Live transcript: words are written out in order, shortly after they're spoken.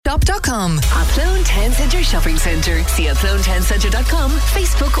shop.com. Athlone Town Centre Shopping Centre. See athlonetowncentre.com,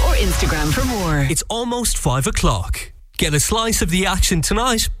 Facebook or Instagram for more. It's almost 5 o'clock. Get a slice of the action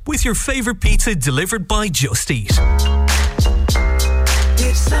tonight with your favourite pizza delivered by Just Eat.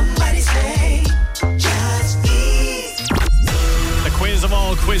 Did somebody say Just Eat? The quiz of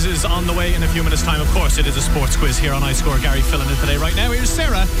all quizzes on the way in a few minutes' time. Of course, it is a sports quiz here on iScore. Garry filling in today. Right now, here's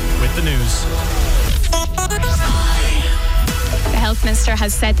Sarah with the news. The Health Minister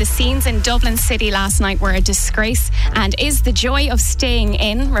has said the scenes in Dublin City last night were a disgrace and is the joy of staying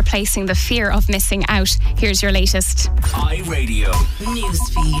in replacing the fear of missing out. Here's your latest. iRadio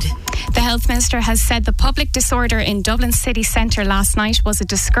Newsfeed. The Health Minister has said the public disorder in Dublin city centre last night was a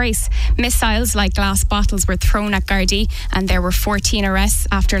disgrace. Missiles like glass bottles were thrown at Gardaí and there were 14 arrests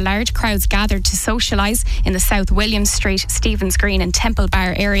after large crowds gathered to socialise in the South William Street, Stephen's Green and Temple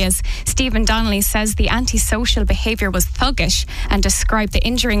Bar areas. Stephen Donnelly says the antisocial behaviour was thuggish and described the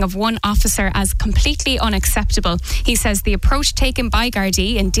injuring of one officer as completely unacceptable. He says the approach taken by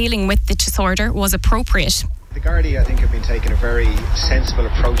Gardaí in dealing with the disorder was appropriate. The Gardaí, I think, have been taking a very sensible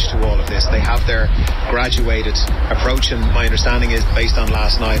approach to all of this. They have their graduated approach, and my understanding is, based on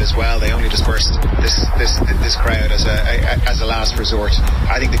last night as well, they only dispersed this crowd as a last resort.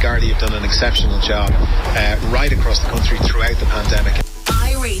 I think the Gardaí have done an exceptional job right across the country throughout the pandemic.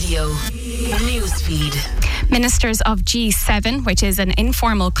 iRadio Newsfeed. Ministers of G7, which is an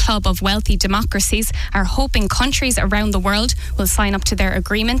informal club of wealthy democracies, are hoping countries around the world will sign up to their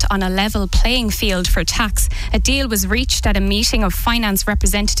agreement on a level playing field for tax. A deal was reached at a meeting of finance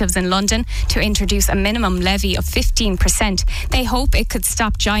representatives in London to introduce a minimum levy of 15%. They hope it could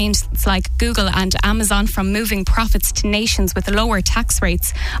stop giants like Google and Amazon from moving profits to nations with lower tax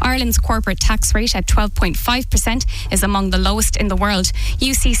rates. Ireland's corporate tax rate at 12.5% is among the lowest in the world.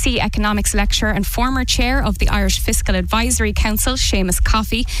 UCC economics lecturer and former chair of the Irish Fiscal Advisory Council, Seamus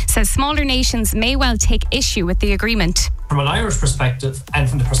Coffey, says smaller nations may well take issue with the agreement. From an Irish perspective, and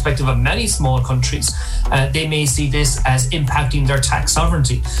from the perspective of many small countries, they may see this as impacting their tax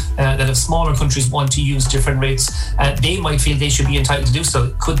sovereignty. That if smaller countries want to use different rates, they might feel they should be entitled to do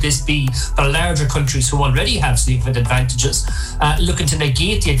so. Could this be the larger countries who already have significant advantages looking to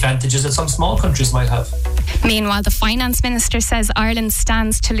negate the advantages that some small countries might have? Meanwhile, the Finance Minister says Ireland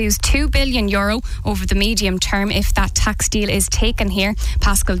stands to lose €2 billion over the medium term if that tax deal is taken here.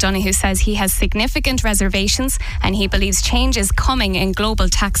 Pascal Donoghue says he has significant reservations and he believes change is coming in global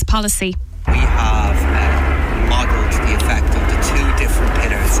tax policy. We have modelled the effect of the two different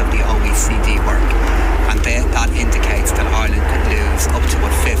pillars of the OECD work, and that indicates that Ireland could lose up to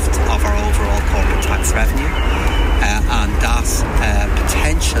a fifth of our overall corporate tax revenue, and that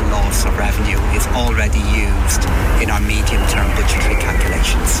potential loss of revenue is already used in our medium-term budgetary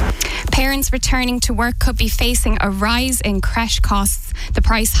calculations. Parents returning to work could be facing a rise in creche costs. The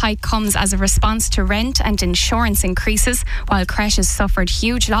price hike comes as a response to rent and insurance increases, while creches suffered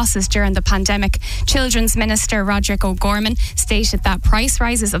huge losses during the pandemic. Children's Minister Roderick O'Gorman stated that price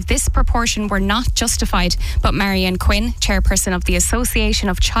rises of this proportion were not justified. But Marianne Quinn, chairperson of the Association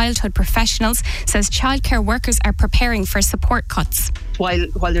of Childhood Professionals, says childcare workers are preparing for support cuts.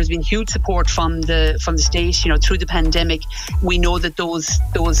 While there's been huge support from the state, through the pandemic, we know that those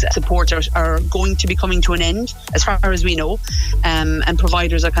supports are going to be coming to an end, as far as we know, and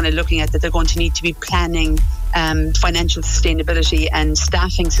providers are kind of looking at that they're going to need to be planning financial sustainability and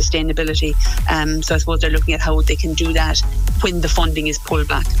staffing sustainability. So I suppose they're looking at how they can do that when the funding is pulled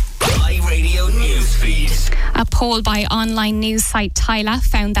back. iRadio Newsfeed. A poll by online news site Tyla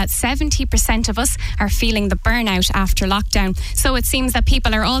found that 70% of us are feeling the burnout after lockdown. So it seems that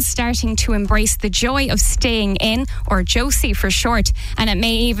people are all starting to embrace the joy of staying in, or Josie for short, and it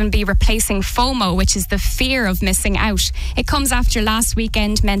may even be replacing FOMO, which is the fear of missing out. It comes after last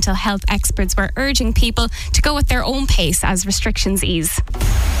weekend mental health experts were urging people to go at their own pace as restrictions ease.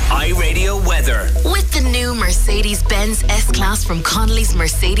 iRadio weather. With the new Mercedes-Benz S-Class from Connolly's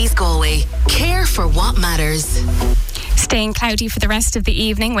Mercedes Galway. Care for what matters. Staying cloudy for the rest of the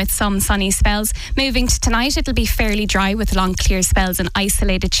evening with some sunny spells. Moving to tonight, it'll be fairly dry with long clear spells and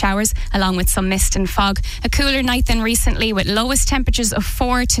isolated showers, along with some mist and fog. A cooler night than recently with lowest temperatures of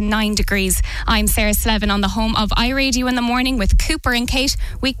 4 to 9 degrees. I'm Sarah Slevin on the home of iRadio in the morning with Cooper and Kate,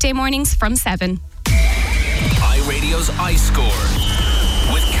 weekday mornings from 7. iRadio's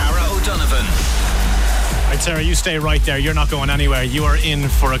iScore with Cara O'Donovan. Right, Sarah, you stay right there. You're not going anywhere. You are in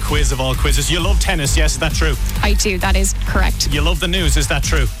for a quiz of all quizzes. You love tennis, yes, is that true? I do, that is correct. You love the news, is that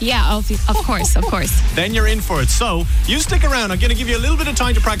true? Yeah, of course. Then you're in for it. So, you stick around. I'm going to give you a little bit of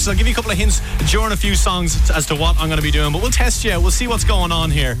time to practice. I'll give you a couple of hints during a few songs as to what I'm going to be doing. But we'll test you. We'll see what's going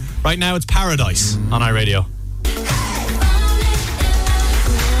on here. Right now, it's Paradise on iRadio.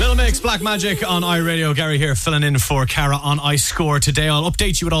 Mix, Black Magic on iRadio. Gary here, filling in for Cara on iScore today. I'll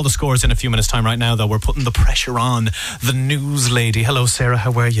update you with all the scores in a few minutes' time. Right now, though, we're putting the pressure on the news lady. Hello, Sarah.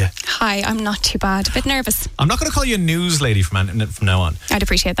 How are you? Hi, I'm not too bad. A bit nervous. I'm not going to call you a news lady from now on. I'd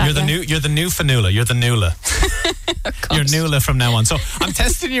appreciate that. You're the new Fanula. You're the Nula. You're Nula from now on. So I'm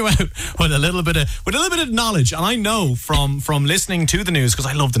testing you out with a little bit of knowledge, and I know from listening to the news, because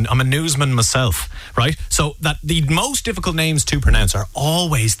I love I'm a newsman myself, right? So that the most difficult names to pronounce are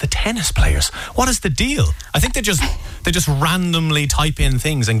always the tennis players. What is the deal? I think they just randomly type in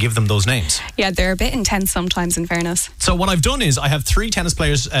things and give them those names. Yeah, they're a bit intense sometimes, in fairness. So what I've done is I have 3 tennis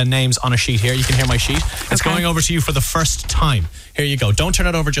players' names on a sheet here. You can hear my sheet. It's going over to you for the first time. Here you go. Don't turn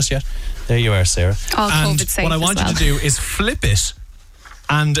it over just yet. There you are, Sarah. All and COVID safe what I want you to do is flip it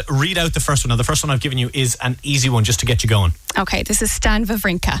and read out the first one. Now, the first one I've given you is an easy one just to get you going. Okay, this is Stan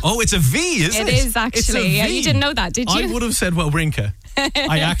Wawrinka. Oh, it's a V, isn't it? It is, actually. It's a V. Yeah, you didn't know that, did you? I would have said Wawrinka.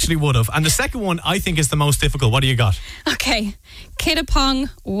 I actually would have. And the second one, I think, is the most difficult. What do you got? Okay. Kittapong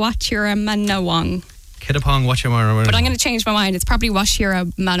Wachiramanawong. Kittapong Wachiramanawong. But I'm going to change my mind. It's probably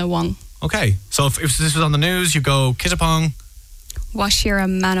Wachiramanawong. Okay. So if this was on the news, you go Kittapong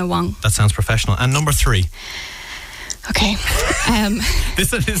Wachiramanawong. That sounds professional. And number 3. Okay.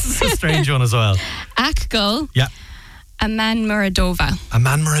 This is a strange one as well. Akgul. Yeah. Aman Muradova.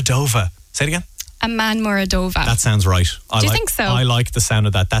 Aman Muradova. Say it again. Aman Muradova. That sounds right. Do you think so? I like the sound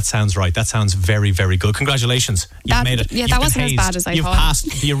of that. That sounds right. That sounds very, very good. Congratulations. You've made it. Yeah, that wasn't as bad as I thought. You've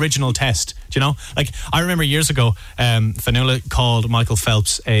passed the original test. Do you know? Like, I remember years ago, Fanula called Michael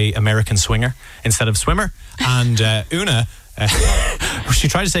Phelps a American swinger instead of swimmer. And Una, she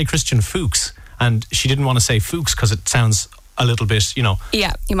tried to say Christian Fuchs. And she didn't want to say Fuchs because it sounds a little bit,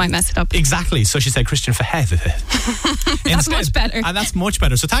 Yeah, you might mess it up. Exactly. So she said Christian Verheve. That's much better. And that's much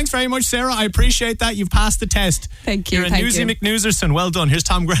better. So thanks very much, Sarah. I appreciate that. You've passed the test. Thank you. You're a Newsy McNewserson. Well done. Here's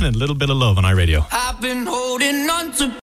Tom Grennan. A little bit of love on iRadio. I've been holding on to